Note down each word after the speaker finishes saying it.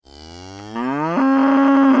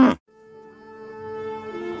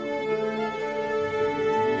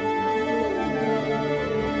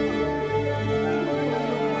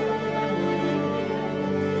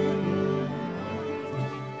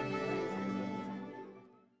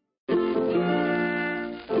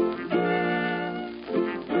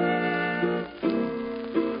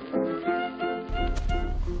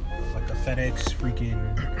FedEx freaking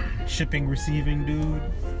shipping receiving dude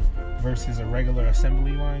versus a regular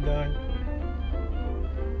assembly line guy.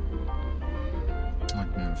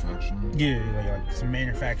 Like manufacturing? Yeah, like some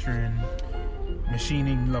manufacturing,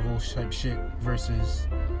 machining level type shit versus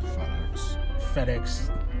FedEx.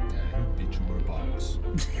 Yeah, he'd beat you with a box.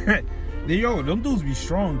 Yo, them dudes be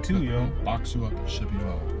strong too, yo. Box you up and ship you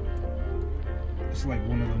out. It's like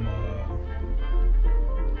one of them,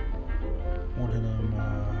 what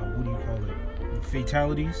do you call it?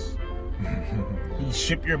 Fatalities. You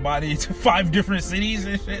ship your body to 5 different cities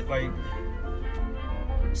and shit. Like,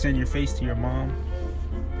 send your face to your mom.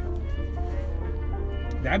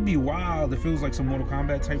 That'd be wild. It feels like some Mortal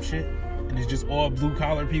Kombat type shit. And it's just all blue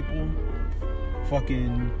collar people.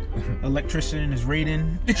 Fucking electrician is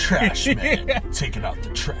raiding. Trash man. Taking out the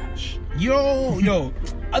trash. Yo.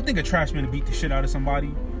 I think a trash man would beat the shit out of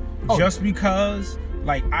somebody. Just because,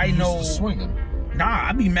 like, I know. Used to swinging. Nah,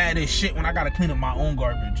 I'd be mad as shit when I gotta clean up my own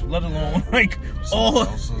garbage. Let alone, like, all.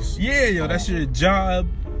 Yeah, yo, that's your job.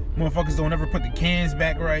 Motherfuckers don't ever put the cans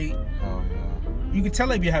back right. Oh, yeah. You can tell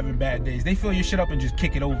they be having bad days. They fill your shit up and just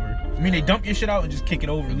kick it over. I mean, they dump your shit out and just kick it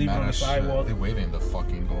over, leave it on the sidewalk. They waiting to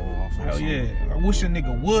fucking go off. Hell yeah. I wish a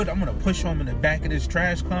nigga would. I'm gonna push him in the back of this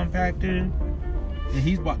trash compactor. And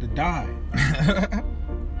he's about to die.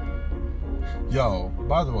 Yo,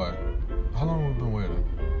 by the way, how long have we been waiting?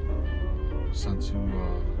 Since you,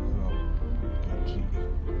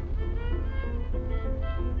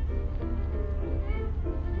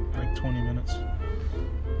 Like 20 minutes.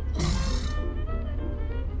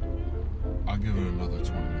 I'll give it another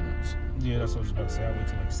 20 minutes. Yeah, that's what I was about to say. I'll wait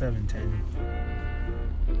till like 7:10.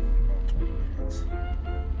 About 20 minutes.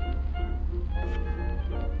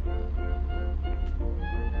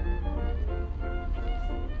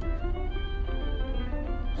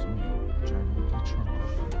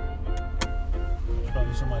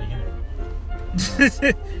 Probably somebody in it.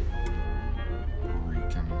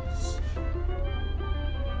 Ricans.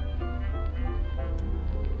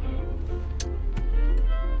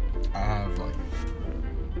 I have like,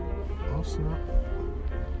 oh snap.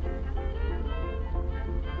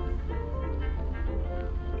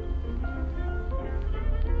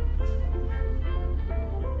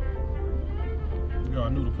 Yo, I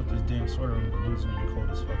knew to put this damn sweater on, but it's gonna be cold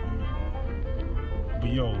as fucking.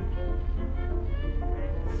 But yo,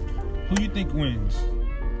 who you think wins?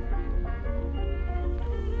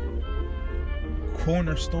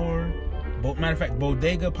 Corner store, matter of fact,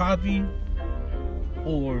 Bodega Papi,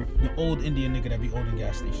 or the old Indian nigga that be holding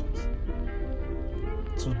gas stations?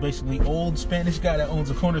 So basically, old Spanish guy that owns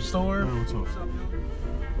a corner store. Hey, what's up?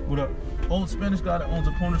 What up? Old Spanish guy that owns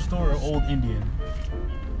a corner store or old Indian?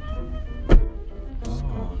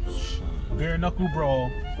 Oh shit. Bare knuckle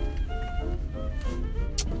brawl.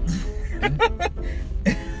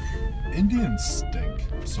 Indians stink,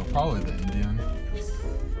 so probably the Indian,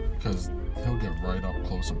 because he'll get right up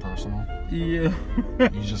close and personal. Yeah.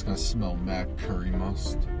 You're just gonna smell mad curry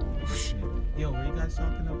must. Oh, shit. Yo, were you guys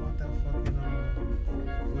talking about that fucking,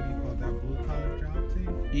 what do you call that, blue collar job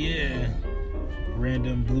thing? Yeah.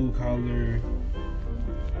 Random blue collar,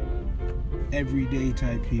 everyday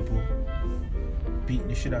type people beating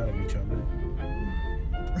the shit out of each other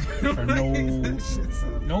for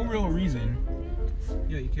no real reason.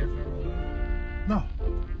 Yo, you care for a roll? No.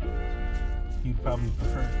 You'd probably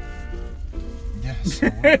prefer it. Yes, I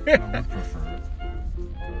would prefer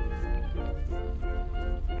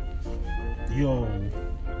it. Yo,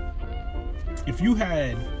 if you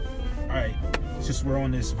had, alright, just we're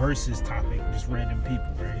on this versus topic, just random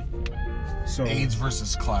people, right? So AIDS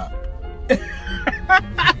versus clap.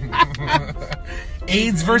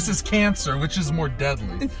 AIDS versus cancer, which is more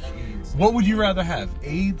deadly? What would you rather have,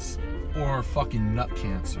 AIDS or fucking nut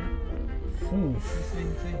cancer? oof.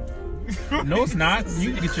 Same thing. No, it's not.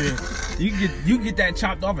 You can get that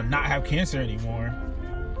chopped off and not have cancer anymore.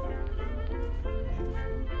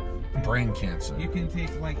 Brain cancer. You can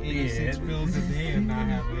take like 86 pills a day and not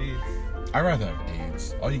have AIDS. I'd rather have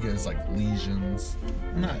AIDS. All you get is like lesions,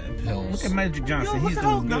 Nah, pills. look at Magic Johnson. Yo, He's look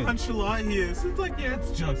how doing good. nonchalant he is. It's like, yeah,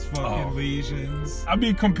 it's just fucking lesions. I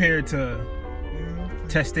mean, compared to Yeah.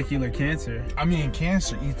 testicular cancer, I mean,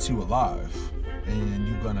 cancer eats you alive, and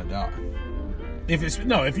you're gonna die.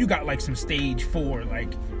 if you got like some stage 4,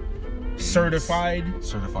 like certified.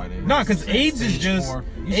 Certified AIDS. No, because AIDS is Stage just 4.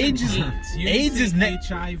 AIDS is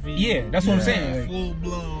HIV. Yeah, that's what I'm saying. Like, Full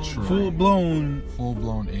blown. True. full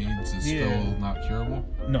blown. AIDS is Yeah. still not curable.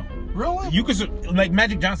 No, Really? you could like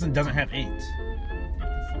Magic Johnson doesn't have AIDS.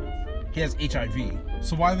 He has HIV.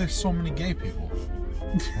 So why are there so many gay people?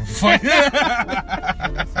 That's a good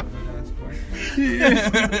ass question.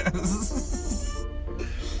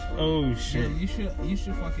 Oh Yeah, shit. you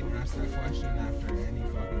should fucking ask that question after any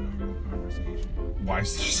fucking normal conversation. Why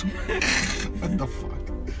is there so what the fuck? Like,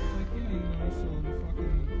 yeah, you know, so the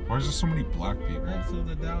fucking Why is there so many black people? right, so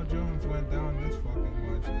the Dow Jones went down this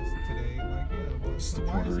fucking much today. Like, yeah, but It's so the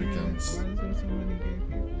why Puerto is there Ricans. so many gay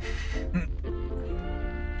people?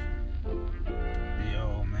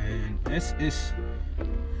 Yo, man, it's.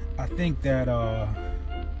 I think that I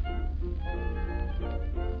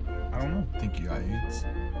don't know. Think you got AIDS?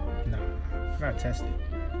 Nah, I got tested.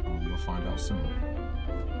 Oh, you'll find out soon.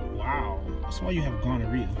 Wow, that's why you have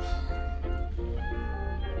gonorrhea.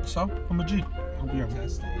 So, I'm a G. Hope you have.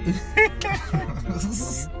 That's the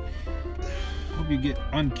age. Hope you get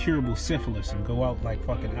uncurable syphilis and go out like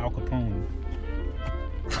fucking Al Capone.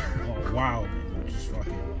 All wild and just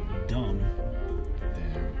fucking dumb.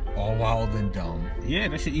 Damn. All wild and dumb. Yeah,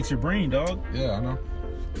 that shit eats your brain, dog. Yeah, I know.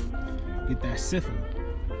 Get that syphil.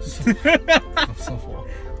 That's so far.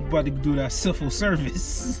 You about to do that syphil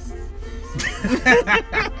service.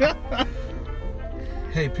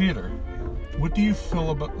 Hey, Peter. What do you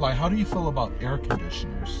feel about, like, how do you feel about air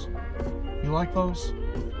conditioners? You like those?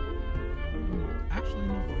 Actually,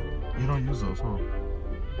 no. You don't use those, huh?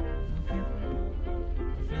 I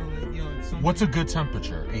feel like, yo, it's something. What's a good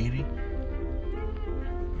temperature? 80? I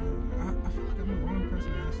feel like I'm the wrong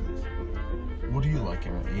person to ask this. What do you like,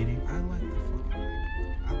 Aaron? 80? I like the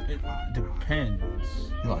fucking. It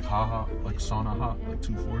depends. You like hot, like sauna hot, like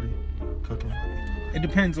 240? Cooking? It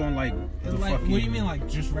depends on like the Like, fucking. what do you mean, like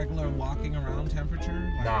just regular walking around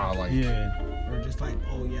temperature? Like, Nah, like, Yeah, Or just like,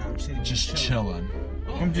 oh yeah, I'm sitting. just here chilling.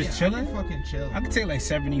 Oh, I'm just yeah, chilling? I can fucking chill. I could take like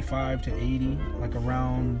 75 to 80, like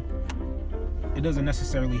around. It doesn't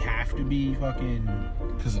necessarily have to be fucking.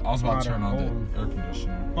 Because I was about to Hot or turn on cold. the air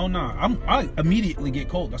conditioner. Oh no, I immediately get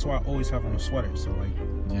cold. That's why I always have on a sweater. So like,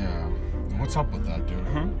 Yeah. What's up with that, dude?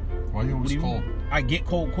 huh? Why are you What always do you cold? mean? I get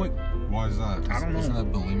cold quick. Why is that? I don't know. Isn't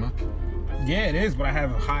that bulimic? Yeah, it is, but I have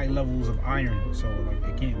high levels of iron, so like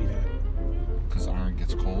it can't be that. Because iron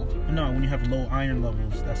gets cold? No, when you have low iron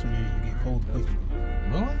levels, that's when you get cold quick.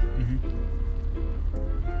 Really? hmm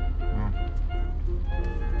Oh.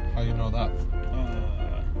 How you know that?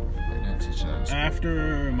 They didn't teach that in school.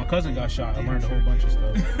 After my cousin got shot, I learned a whole bunch of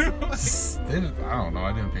stuff. They didn't, I don't know.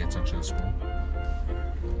 I didn't pay attention in school.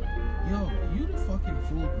 Yo, you the fucking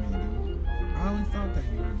fooled me, dude. I always thought that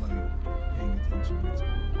you were like paying attention in school.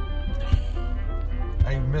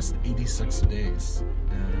 I missed 86 days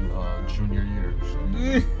in junior year.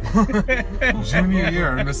 Junior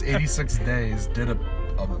year, I missed 86 days. Did a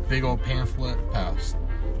big old pamphlet, passed.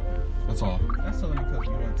 That's all. That's only because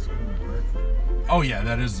you went to school in Berkeley. Oh yeah,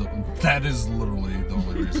 that is literally the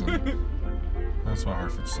only reason. That's why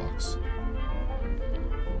Hartford sucks.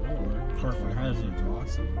 Or Hartford has it.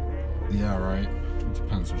 Hartford's awesome. Yeah, right. It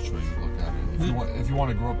depends which way you look at it. If you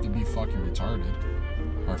want to grow up to be fucking retarded,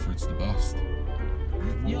 Hartford's the best.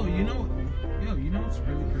 Yo, you know what's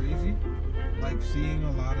really crazy? Like seeing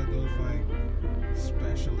a lot of those like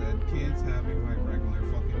special ed kids having like regular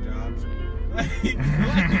fucking jobs.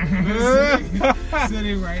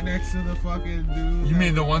 Sitting right next to the fucking dude. You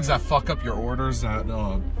mean the ones that fuck up your orders at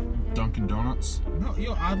Dunkin' Donuts? No,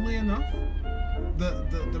 yo, oddly enough, the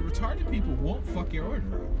retarded people won't fuck your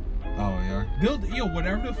order up. Oh yeah.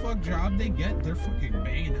 Whatever the fuck job they get, they're fucking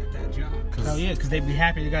banging at that job. Hell yeah, because they'd be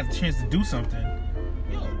happy they got the chance to do something.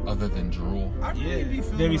 Yo, Other than drool. I'd really be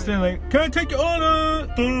feeling They'd be still like, can I take your order?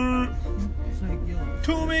 it's like, yo,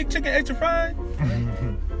 Two make chicken extra fried. what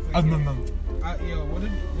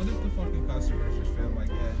if the fucking customers just feel like,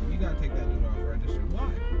 yeah, you gotta take that dude off register?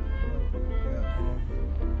 Why?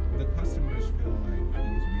 Yeah, the customers feel like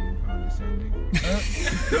he's being condescending.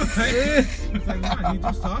 It's like, nah, he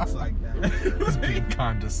just talks like that. It's being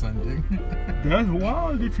condescending. That's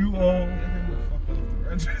wild if you all. Get him the fuck off the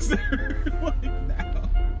register like now.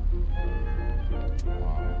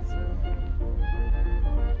 Wow.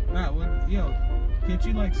 Nah, can't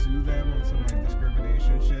you like sue them on some like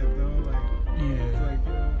discrimination shit though? Like, it's Yeah. like,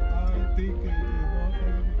 I think it is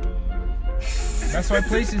awful. That's why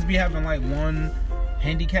places be having like one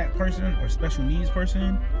handicapped person or special needs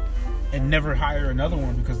person and never hire another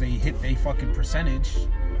one because they hit a fucking percentage.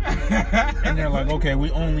 And they're like, okay, we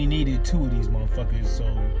only needed 2 of these motherfuckers, so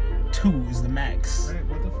 2 is the max. Right,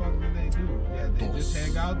 what the fuck do they do? Yeah, they just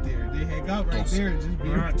hang out there. They hang out right there and just be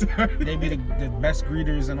retarded. They be the best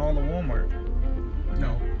greeters in all of Walmart.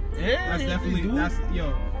 No. Yeah, That's definitely, dude.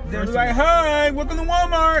 They're first like, of all, hi, welcome to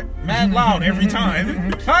Walmart. Mad loud every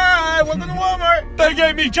time. Hi, welcome to Walmart. They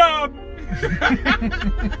gave me job.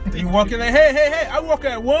 You walk in like, hey, I work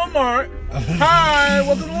at Walmart. Hi,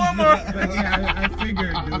 welcome to Walmart. like, yeah, I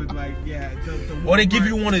figured, dude, like, yeah. The Or they give Walmart-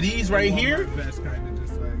 you one of these right the here. Walmart vest kind of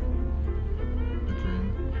just like,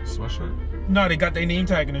 sweatshirt? No, they got their name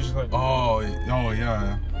tag and it's just like, Oh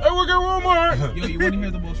yeah. I work at Walmart. Yo, you want to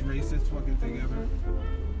hear the most racist fucking thing ever?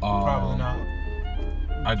 Probably not.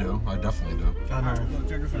 I do. I definitely do. I Alright, know. look,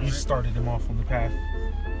 check this out. You right? started him off on the path.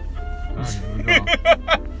 Alright, here we go. Here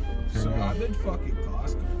So we I've go. been fucking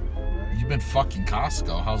Costco. Right? You've been fucking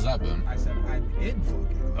Costco. How's that been? I said I'm in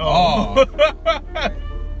fucking Costco. Oh. Right?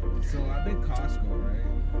 So I'm in Costco, right?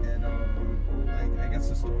 And like I guess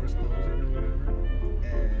the store is closing or whatever.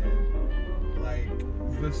 And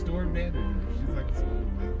like the store manager, she's like a school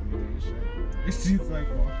lady and shit. And she's like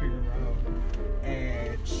walking around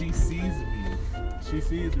and she sees me. She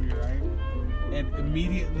sees me, right? And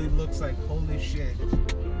immediately looks like, holy shit,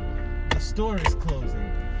 the store is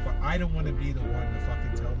closing. But I don't want to be the one to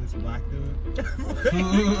fucking tell this black dude.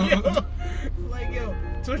 like, yo.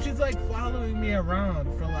 So she's like following me around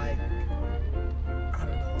for like, I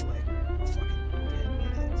don't know, like fucking 10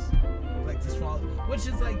 minutes. Like just follow, which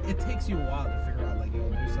is like, it takes you a while to figure out like, yo,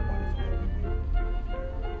 there's somebody following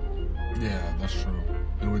me. Yeah, that's true.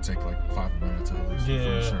 It would take like 5 minutes at least.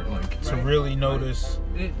 Yeah. For sure. Like, To Right. really notice.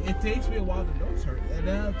 It takes me a while to notice her. And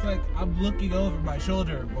then it's like, I'm looking over my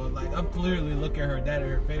shoulder, but like, I'm clearly looking her dead in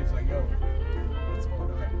her face, like, yo, what's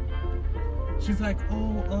going on? She's like,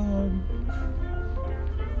 oh,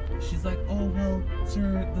 well,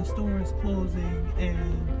 sir, the store is closing, and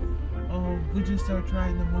we just are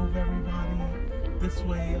trying to move everybody this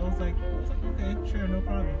way. I was like, okay, sure, no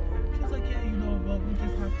problem. She's like, yeah, you know, but we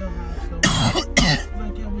just have to have some. She's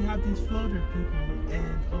like, yeah, we have these floater people,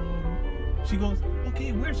 and she goes,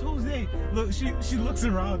 okay, where's Jose? Look, she looks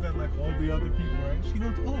around at like all the other people, right? She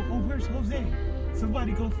goes, oh, where's Jose?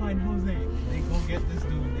 Somebody go find Jose. They go get this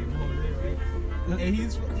dude named Jose, right? And he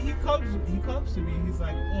comes to me. He's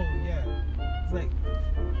like, oh yeah. It's like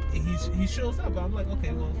he shows up. I'm like,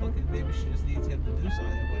 okay, well, fucking maybe she just needs him to do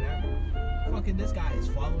something, whatever. Fucking this guy is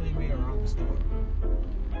following me around the store.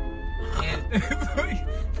 And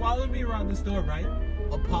following me around the store, right?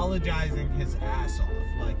 Apologizing his ass off.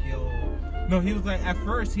 Like, yo. No, he was like, at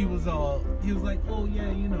first he was like, oh yeah,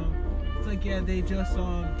 you know. It's like, yeah, they just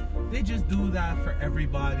do that for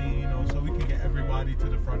everybody, you know, so we can get everybody to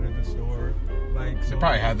the front of the store. Like, so you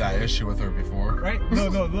probably had that issue with her before. right?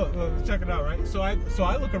 No, look, check it out, right? So I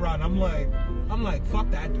look around, I'm like,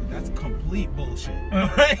 fuck that dude, that's complete bullshit.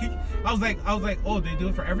 I was like, oh, they do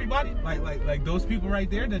it for everybody? Like those people right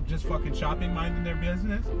there that just fucking shopping, minding their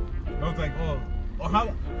business? I was like, oh,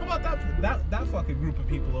 how about that fucking group of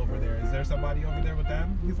people over there? Is there somebody over there with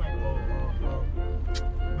them? He's like,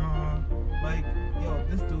 like, yo,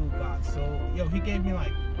 this dude got he gave me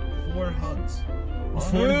like 4 hugs.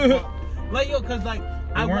 4 like, yo, cause like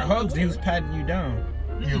They weren't walked hugs, away, he was right? patting you down.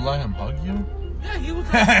 You let him hug you? Yeah, he was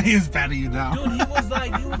like, He was patting you down. dude, he was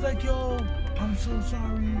like, yo, I'm so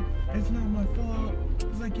sorry. It's not my fault.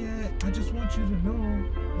 It's like, yeah, I just want you to know,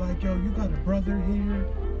 like, yo, you got a brother here.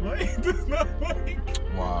 Like, it's not like.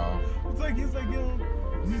 Wow. It's like, he's like, yo,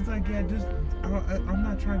 he's like, yeah, just, I'm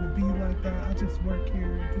not trying to be like that. I just work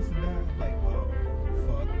here, this and that. I'm like, oh,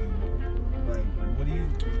 fuck, dude. Like, what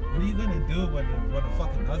are you gonna do when a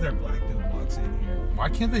fucking other black dude walks in here? Why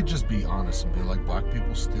can't they just be honest and be like, black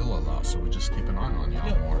people steal a lot, so we just keep an eye on y'all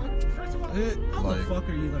Yo, more? first of all, how like- the fuck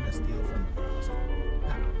are you gonna steal from the Costco?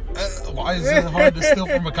 How? Why is it hard to steal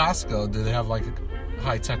from a Costco? Do they have like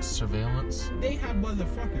high-tech surveillance? They have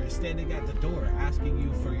motherfuckers standing at the door asking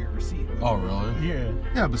you for your receipt. Oh, really? Yeah.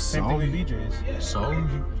 Yeah, but Same thing with BJ's. Yeah. So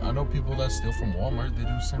I know people that steal from Walmart. They do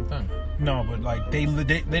the same thing. No, but like they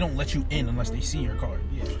don't let you in unless they see your card,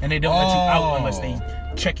 Yeah. and they don't let you out unless Oh. they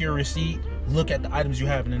check your receipt, look at the items you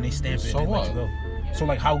have, and then they stamp it So and what? let you go. So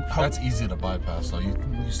like how That's easy to bypass. Though you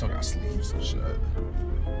still got sleeves and shit. You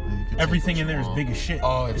can take everything what in you there is want. big as shit.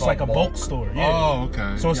 Oh, it's all like a bulk bulk. store. Yeah. Oh,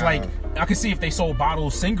 okay. So it's Yeah. like I can see if they sold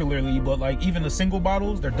bottles singularly, but like even the single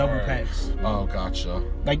bottles, they're double Alright. packs. Oh, gotcha.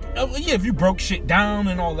 Like yeah, if you broke shit down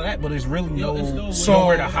and all of that, but it's really Yo, it's no way.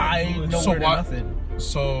 nowhere to So- hide, so nowhere to what- nothing.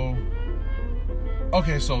 So,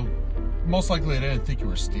 okay, so most likely they didn't think you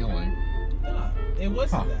were stealing. Nah, it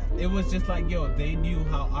wasn't Huh. that. It was just like, yo, they knew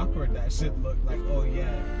how awkward that shit looked. Like, oh yeah,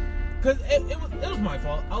 cause it was my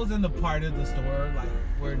fault. I was in the part of the store like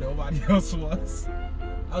where nobody else was.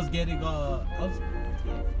 I was getting something,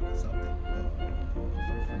 some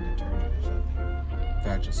detergent or something.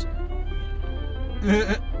 Vagisil.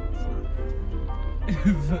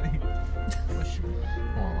 It's like, oh, sure.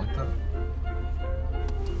 Oh, I like that.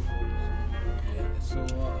 So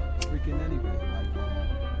freaking anyway, like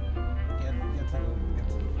get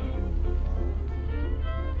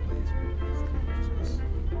to the place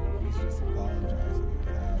where he's just apologizing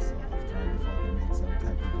his ass off, trying to fucking make some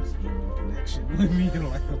type of just human connection with me,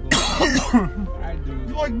 like a little. Alright,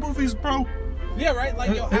 dude. like movies, bro. Yeah, right.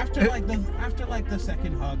 Like yo, after like the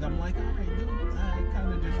second hug, I'm like, all right, dude, I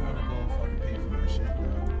kind of just want to go fucking pay for my shit, bro.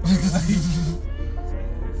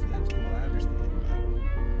 That's cool. I understand.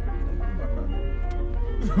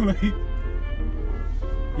 Like,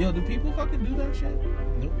 yo, do people fucking do that shit?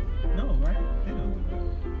 Nope. No, right? They don't do that.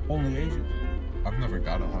 Only Asians. I've never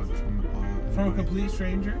got a hug from From a complete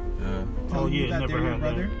stranger? Yeah. Telling you that they're your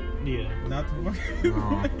brother? That. Yeah. Not the fuck.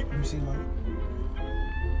 No. Let me see one.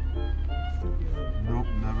 Nope.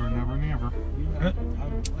 Never. You have,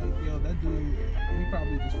 I'm like, yo, that dude, he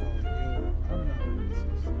probably just felt like, yo, I'm not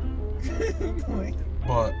racist. Like,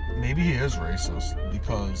 But maybe he is racist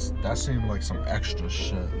because that seemed like some extra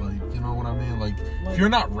shit. Like, you know what I mean? Like if you're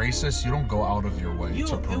not racist, you don't go out of your way yo,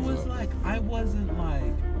 to prove it was like, my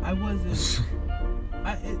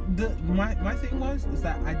thing was is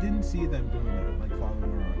that I didn't see them doing that, like following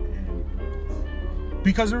around anyone.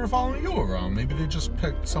 Because they were following you around. Maybe they just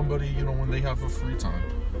picked somebody, you know, when they have a free time.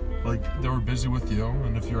 Like, they were busy with you,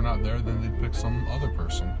 and if you're not there, then they'd pick some other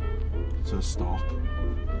person to stalk.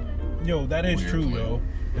 Yo, that is true, Weirdly. yo.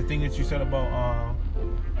 The thing that you said about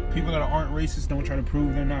people that aren't racist don't try to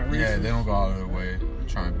prove they're not racist. Yeah, they don't go out of their way to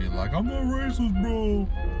try and be like, I'm not racist, bro.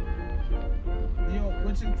 Yo,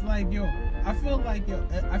 which is like, yo, I feel like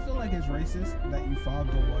it's racist that you found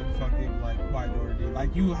the one fucking like minority.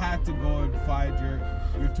 Like you had to go and find your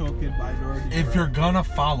token minority. If bro. you're gonna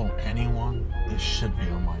follow anyone, it should be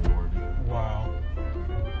a minority. Wow.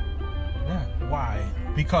 Yeah. Why?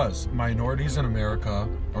 Because minorities in America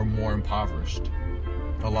are more impoverished.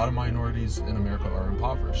 A lot of minorities in America are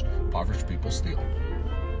impoverished. Impoverished people steal.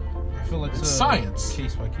 I feel like It's science.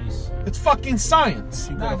 Case by case. It's fucking science.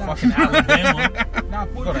 You go to Nah. fucking Alabama. Nah,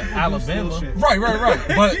 Puerto Go to Rico do Alabama. steal shit.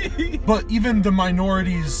 Right. But even the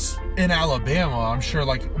minorities in Alabama, I'm sure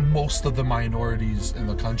like most of the minorities in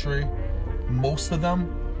the country, most of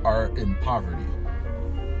them are in poverty.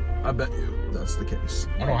 I bet you that's the case.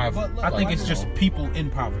 I don't have. But look, I think it's like, just people in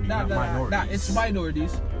poverty, not minorities. Nah, it's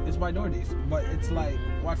minorities. It's minorities. But it's like,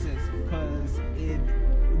 watch this, because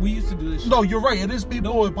we used to do this shit. No, you're right. It is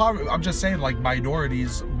people in poverty. I'm just saying, like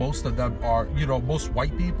minorities. Most of them are. You know, most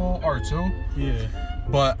white people are too. Yeah.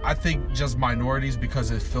 But I think just minorities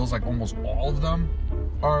because it feels like almost all of them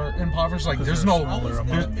are impoverished. Like there's no.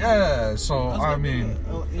 Yeah. So I mean.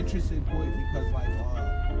 An interesting point because like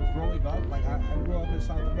growing up, like I grew up in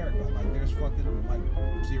South America. Like there's fucking like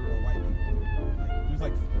 0 white people. Like there's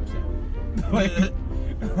like 4%.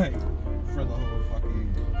 like for the whole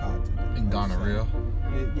fucking continent. In gonorrhea.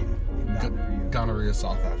 Yeah, in gonorrhea. Gonorrhea,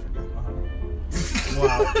 South Africa.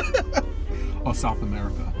 Wow. Oh, South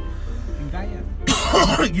America. In Guyana.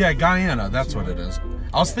 Yeah, Guyana. That's what it is.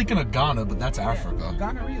 I was thinking of Ghana, but that's Africa.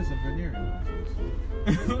 Gonorrhea is a venereal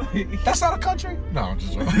disease. That's not a country? No, I'm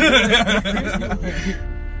just joking.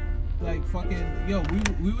 Like fucking yo,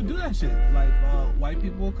 we would do that shit. Like white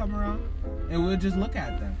people would come around and we would just look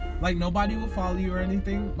at them. Like nobody would follow you or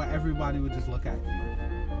anything, but everybody would just look at you.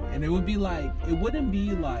 And it would be like, it wouldn't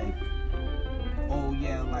be like, oh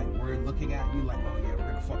yeah, like we're looking at you like, oh yeah, we're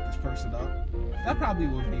gonna fuck this person up. That probably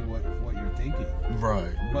would be what you're thinking.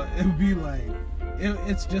 Right. But it would be like,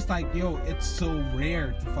 it's just like, yo, it's so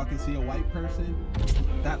rare to fucking see a white person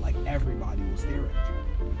that like everybody will stare at you.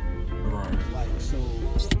 Right. Like, so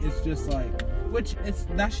it's just like,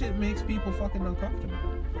 that shit makes people fucking uncomfortable.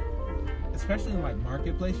 Especially in like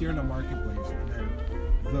marketplace, you're in a marketplace and then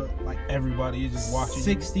Everybody is just watching.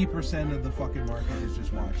 60% of the fucking market is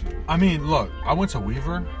just watching. I mean, look, I went to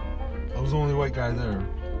Weaver. I was the only white guy there.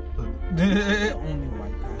 The only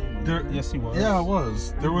white guy. There, Yes, he was. Yeah, I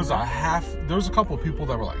was. There was a couple of people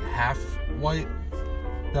that were like half white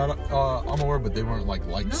that I'm aware, but they weren't like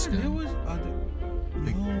light No, skinned. there was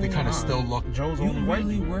They kind of still look. Joe's You only white.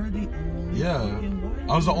 really were the only Yeah, fucking white.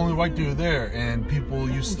 I was the only white dude there, and people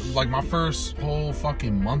used like my first whole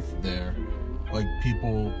fucking month there. Like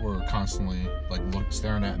people were constantly like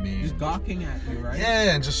staring at me. Just gawking at you, right?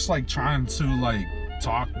 Yeah, and just like trying to like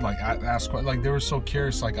talk, like ask, like they were so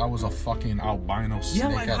curious, like I was a fucking albino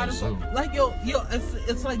snake like at how a the zoo. fuck? Like yo,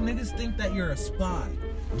 it's like niggas think that you're a spy.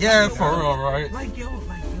 Yeah, for real, right? Like yo.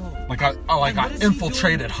 Like I what is he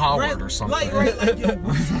infiltrated doing? Howard Right, or something. Like yo,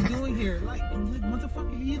 what is he doing here? Like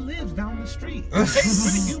motherfucker, he lives down the street. Like,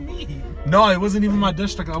 what do you mean? No, it wasn't even my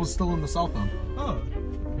district. I was still in the South End. Oh.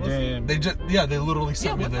 Damn. They literally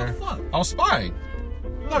sent me what there. the fuck? I was spying.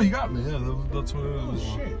 No, you got me. Yeah, that's what it Oh was.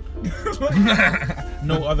 shit.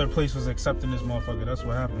 No other place was accepting this motherfucker. That's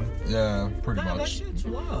what happened. Yeah, pretty Nah, that much. shit's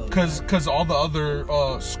wild. Cause all the other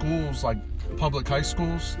schools, like public high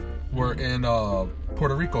schools, were in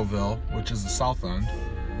Puerto Ricoville, which is the South End,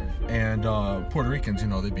 and Puerto Ricans, you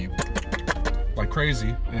know, they'd be like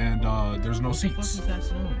crazy, and there's no What the fuck seats. is that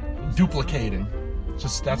sound? What's that Duplicating.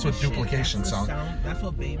 Just that's sound? what Oh, shit, duplication that's the sound. That's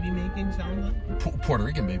what baby making sounds like? Puerto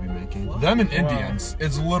Rican baby making. What? Them and Wow. Indians,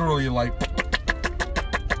 it's literally like,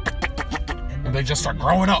 And and they just start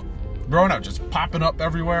growing up, just popping up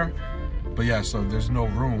everywhere. But yeah, so there's no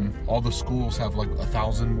room. All the schools have like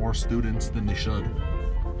 1,000 more students than they should.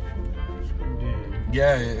 Damn.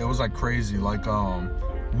 Yeah, it was like crazy. Like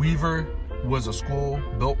Weaver was a school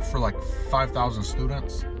built for like 5,000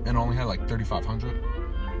 students and only had like 3,500.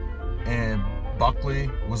 And Buckley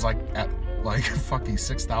was like at like fucking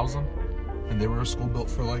 6,000, and they were a school built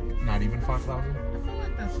for like not even 5,000. I feel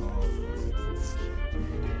like that's all.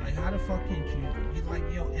 Like, how the fuck can you like,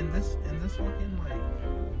 yo, in this fucking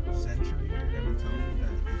like century, you're gonna tell me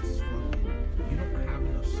that it's fucking, you don't have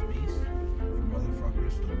enough space for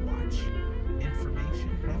motherfuckers to watch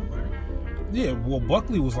information, bro? Or, Yeah, well,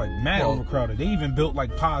 Buckley was like mad Well- overcrowded. They even built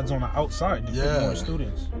like pods on the outside to fit Yeah. more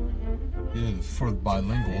students. Yeah, for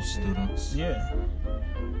bilingual students. Yeah,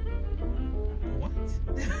 what?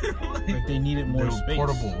 like they needed They more were space.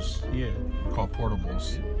 portables. Yeah, They're called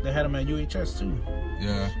portables. they had them at UHS too.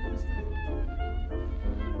 Yeah.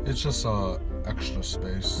 It's just extra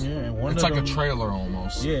space. Yeah, and one It's of like them, a trailer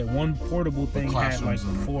almost. Yeah, one portable thing had like classrooms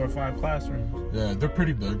in it. 4 or 5 classrooms. Yeah, they're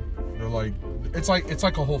pretty big. They're like it's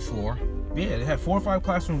like a whole floor. Yeah, they had 4 or 5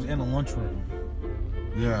 classrooms and a lunchroom.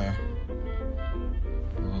 Yeah.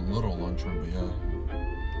 A little lunchroom, but yeah.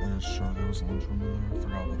 Yeah, sure there was a lunchroom in there. I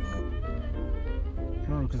forgot about that.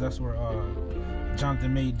 Remember, because that's where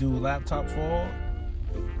Jonathan made do laptop fall.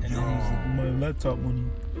 And then he was like, my laptop money.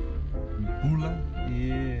 Bula?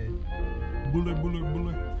 Yeah. Bula.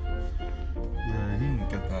 Yeah, he didn't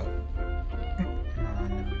get that. Nah, I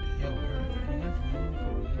never did. Yo, you guys waiting for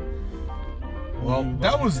me? Well, We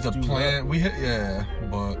that about was to the do plan. We hit, yeah,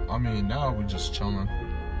 but I mean, now we're just chilling.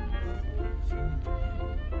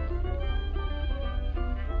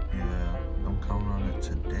 Yeah, I'm counting on it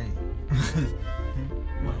today.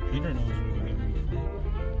 No, Peter knows where to get weed.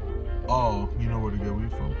 Oh, you know where to get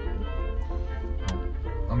weed from?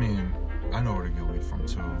 I mean, I know where to get weed from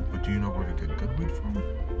too, but do you know where to get good weed from?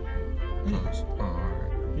 Cause,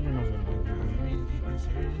 alright. Peter knows where to get I weed. mean, you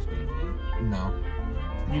consider this good weed? No.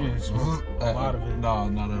 You didn't smoke a lot of it. No,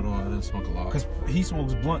 not at all. I didn't smoke a lot. Because he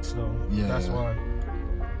smokes blunts, though. Yeah. That's why.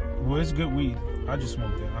 Well, it's good weed. I just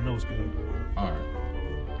smoked it. I know it's good. Alright.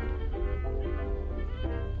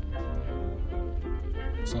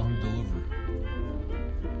 Tell him to deliver.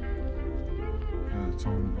 Yeah,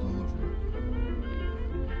 tell him to deliver it.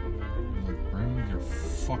 Like, bring your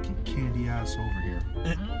fucking candy ass over here,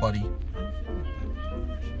 buddy. I don't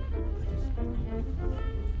feel like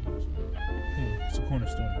that. Yeah, it's a corner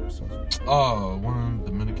store. So. Oh, one of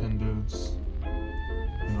the Dominican dudes.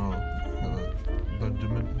 You know,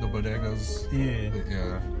 the bodegas. Yeah.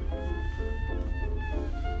 Yeah.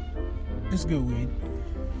 It's good weed.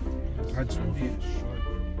 I'd It's smoke gonna be it. a short.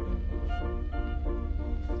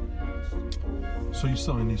 So you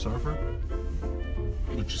still in East Hartford?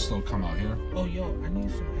 But you still come out here? Oh, yo, I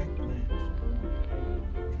need some eggplants.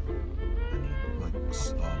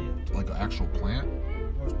 I need Like an actual plant?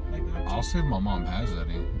 like I'll see if my mom has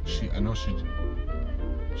any. I know she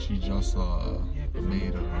just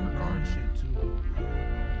made her garden. shit too.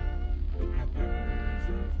 I have peppers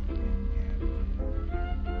and fucking cabbage,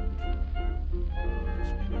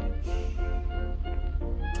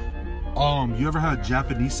 spinach. You ever had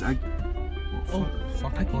Japanese egg? Oh,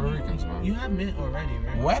 Fucking I Puerto can- Ricans, man. You have mint already,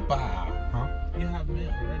 right? Wepa! Huh? You have mint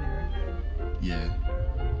already, right? Yeah.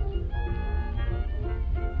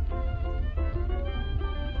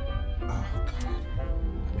 Oh god.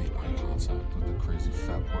 I made eye contact with the crazy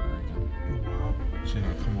fat Puerto Rican. Wow. She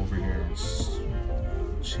gonna come over here and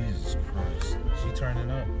Jesus Christ. She turning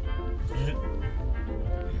up. Yeah.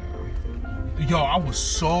 Yo, I was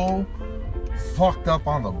so fucked up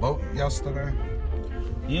on the boat yesterday.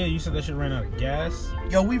 Yeah, you said that shit ran out of gas.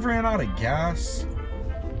 Yo, we ran out of gas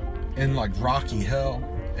in like Rocky Hill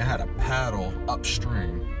and had to paddle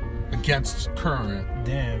upstream against current.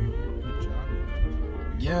 Damn. Good job.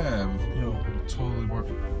 Yeah, Yo. totally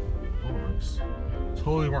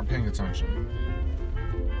weren't paying attention.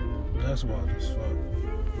 That's wild as fuck.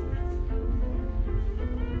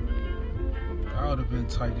 I would have been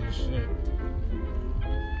tight as shit.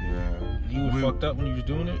 Yeah. You were fucked up when you was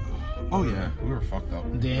doing it? Oh yeah, we were fucked up.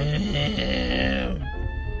 Damn.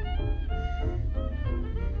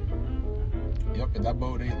 Yep, and that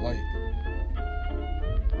boat ain't light.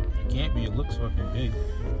 It can't be. It looks fucking big.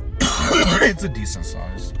 It's a decent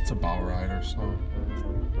size. It's a bow rider, so.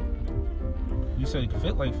 You said it could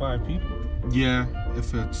fit like 5 people. Yeah,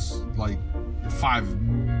 if it's like 5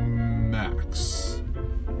 max,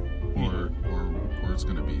 or it's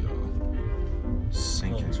gonna be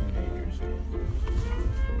sinking. Little too dangerous.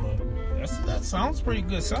 But that sounds pretty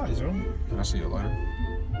good size, bro. Can I see it later?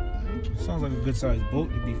 Sounds like a good sized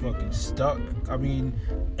boat to be fucking stuck. I mean,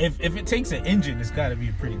 if it takes an engine, it's got to be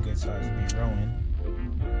a pretty good size to be rowing.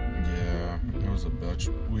 Yeah, it was a bitch.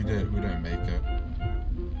 We didn't make it.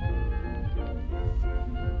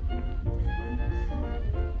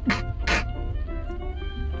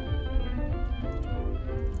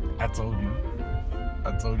 I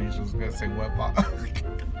told you she was gonna say wet pop.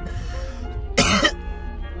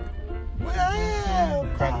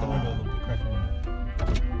 Crack the window a little bit. Crack the window.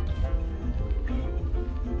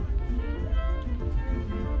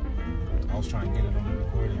 I was trying to get it on the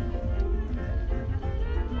recording.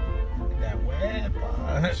 That web.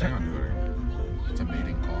 She don't do it. It's a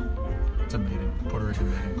mating call. It's a Puerto Rican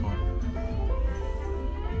mating call.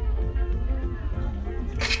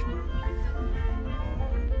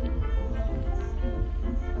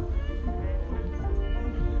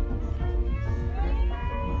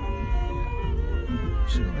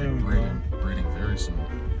 She'll be breeding very soon.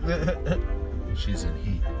 She's in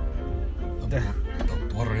heat. The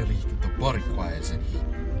Boricua is in heat.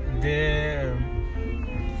 Damn.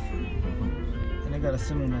 And they got to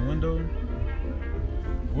sit on the window.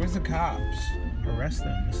 Where's the cops? Arrest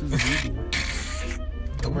them. This is illegal.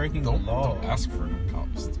 They're breaking the law. Don't ask for the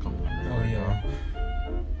cops to come over here. Oh, yeah.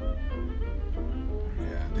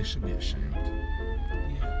 Yeah, they should be ashamed.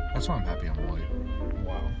 Yeah. That's why I'm happy I'm white.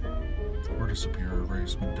 Wow. We're the superior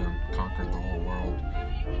race. We've done conquered the whole world.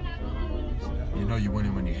 You know you win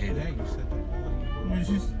it when you hate Yeah, it. you said that.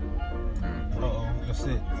 Yeah. Uh-oh. That's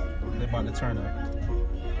it. They're about to turn up.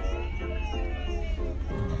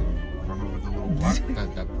 Run over the little black,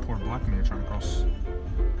 that poor black man trying to cross.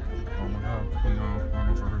 Oh my god, we gonna run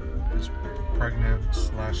over his pregnant /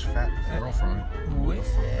 fat girlfriend. What the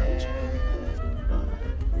fuck, bitch?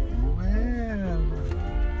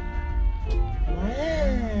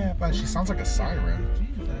 But she sounds like a siren.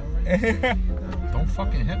 Don't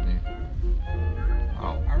fucking hit me.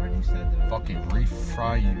 I'll I already said that. fucking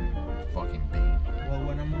refry you, fucking bean. Well,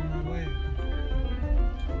 when I'm on my way.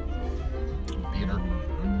 Beater.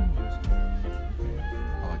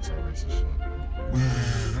 I like some racist shit.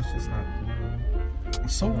 That's just not cool.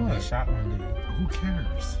 So They what? shot one day. Who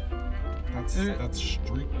cares? That's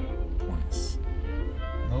street points.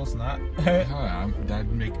 No, it's not. Yeah, that'd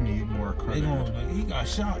make me more They going credible. like, he got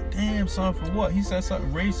shot. Damn, son, for what? He said something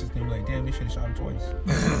racist. They be like, damn, they should have shot him twice.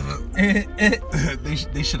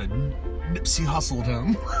 they should have Nipsey hustled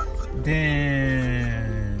him.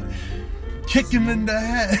 Damn. Kick him in the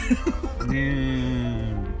head.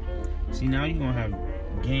 Damn. See, now you're going to have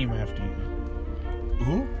game after you.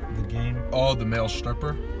 Who? The game. Oh, the male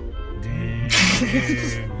stripper? Damn.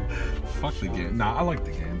 Fuck the game. Nah, I like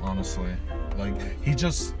the game, honestly. Like, he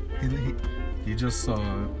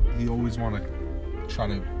always want to try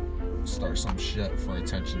to start some shit for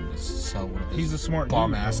attention to sell one of his He's a smart dude,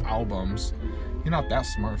 bomb ass though. albums. You're not that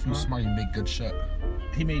smart. If you're Huh? smart, you make good shit.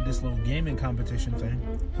 He made this little gaming competition thing.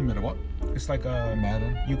 He made a what? It's like a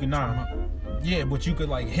Madden? you can not. Yeah, but you could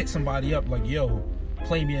like hit somebody up like, yo,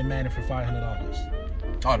 play me in Madden for $500.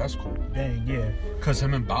 Oh, that's cool. Dang, yeah. Cause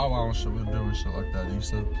him and Bow Wow and shit were doing shit like that. They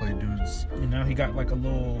used to play dudes. And now he got like a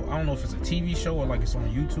little, I don't know if it's a TV show or like it's on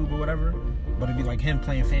YouTube or whatever, but it'd be like him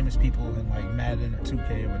playing famous people in like Madden or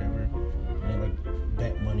 2K or whatever. And like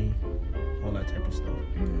bet money, all that type of stuff.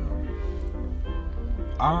 Yeah.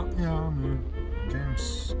 Yeah, I mean,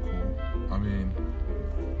 game's cool. I mean,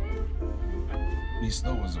 he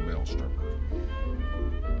still was a male stripper.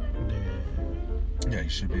 Yeah, he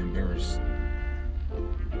should be embarrassed. I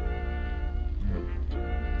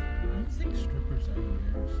don't think strippers are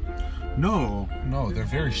embarrassed. No, they're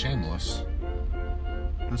very shameless.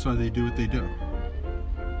 That's why they do what they do.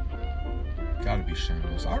 Gotta be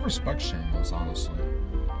shameless. I respect shameless, honestly.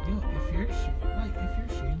 Yo, if you're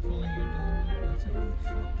shameful and you're doing that, that's a really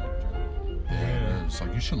fucked up job. Yeah, it's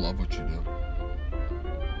like you should love what you do.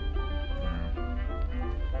 Yeah.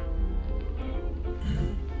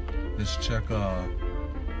 This chick,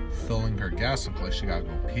 filling her gas in place, she gotta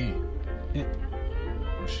go pee. Yeah.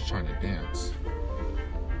 Or she's trying to dance.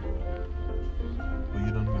 Well,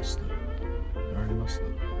 you done missed it. You already missed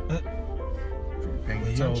it. If you're paying Yo.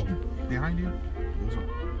 attention. Behind you? Who's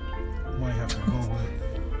up? Might have to go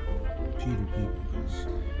with Peter people because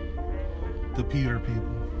The Peter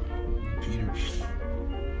people. Peter.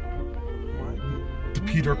 White people. The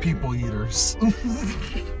Peter people eaters. Who's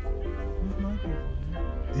my people?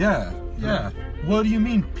 Yeah, yeah. What do you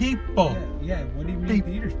mean, people? Yeah, what do you mean Peop-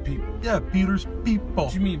 Peter's people? Yeah, Peter's people.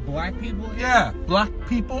 Do you mean black people? Yeah, black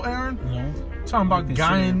people, Aaron. No. Talking about You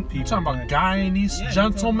consider people black. Guyanese Yeah,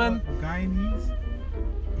 gentlemen. Guyanese?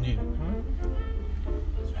 Yeah.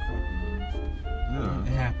 Yeah, It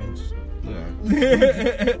happens. yeah,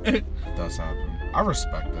 it does happen. I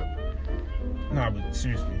respect it. Nah, but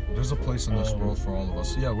seriously. There's a place in this Oh. world for all of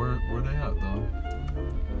us. Yeah, where they at though?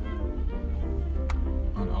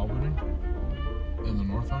 On Albany? In the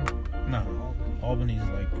north end? Nah. Albany's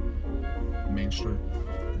like, Main Street?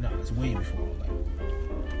 nah, it's way before all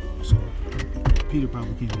that. So, Peter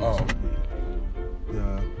probably came in. Oh.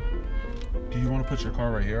 Yeah. Do you want to put your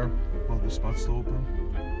car right here while the spot's still open?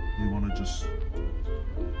 Do you want to just...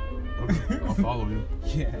 Okay, I'll follow you.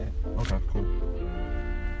 Yeah. Okay, cool.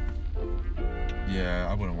 Yeah,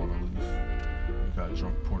 I wouldn't want to leave. You got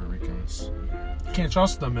drunk Puerto Ricans. You can't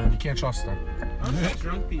trust them, man. You can't trust them. I'm just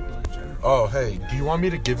drunk people in general. Oh, hey, do you want me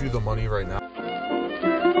to give you the money right now?